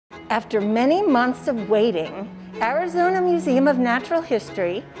After many months of waiting, Arizona Museum of Natural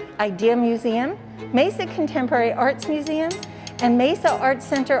History, i.d.e.a. Museum, Mesa Contemporary Arts Museum, and Mesa Arts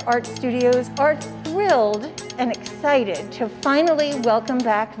Center Art Studios are thrilled and excited to finally welcome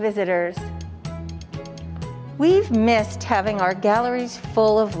back visitors. We've missed having our galleries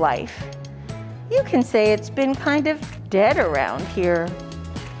full of life. You can say it's been kind of dead around here.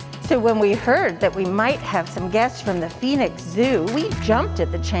 So when we heard that we might have some guests from the Phoenix Zoo, we jumped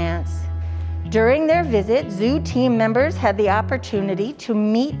at the chance. During their visit, zoo team members had the opportunity to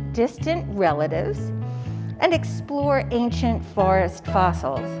meet distant relatives and explore ancient forest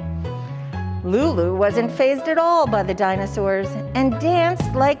fossils. Lulu wasn't fazed at all by the dinosaurs and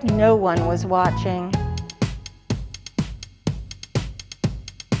danced like no one was watching.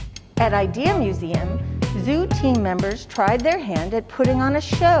 At i.d.e.a. Museum, zoo team members tried their hand at putting on a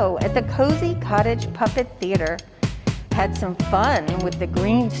show at the Cozy Cottage Puppet Theater, had some fun with the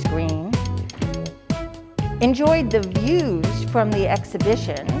green screen, enjoyed the views from the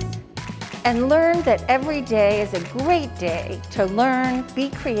exhibitions, and learned that every day is a great day to learn, be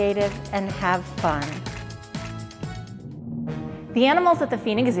creative, and have fun. The animals at the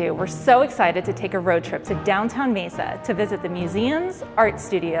Phoenix Zoo were so excited to take a road trip to downtown Mesa to visit the museums, art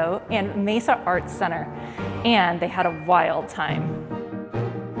studio, and Mesa Arts Center, and they had a wild time.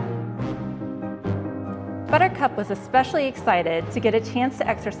 Buttercup was especially excited to get a chance to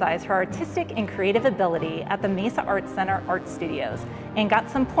exercise her artistic and creative ability at the Mesa Arts Center Art Studios and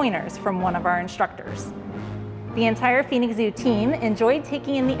got some pointers from one of our instructors. The entire Phoenix Zoo team enjoyed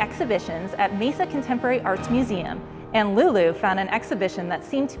taking in the exhibitions at Mesa Contemporary Arts Museum, and Lulu found an exhibition that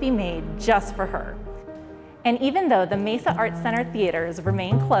seemed to be made just for her. And even though the Mesa Arts Center theaters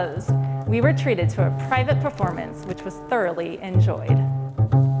remain closed, we were treated to a private performance which was thoroughly enjoyed.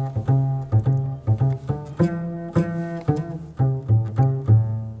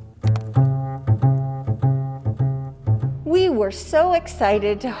 We were so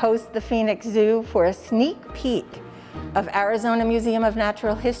excited to host the Phoenix Zoo for a sneak peek of Arizona Museum of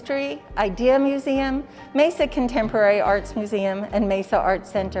Natural History, i.d.e.a. Museum, Mesa Contemporary Arts Museum, and Mesa Arts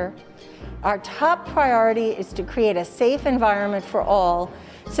Center. Our top priority is to create a safe environment for all,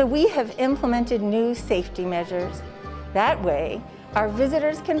 so we have implemented new safety measures. That way, our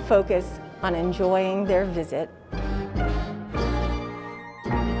visitors can focus on enjoying their visit.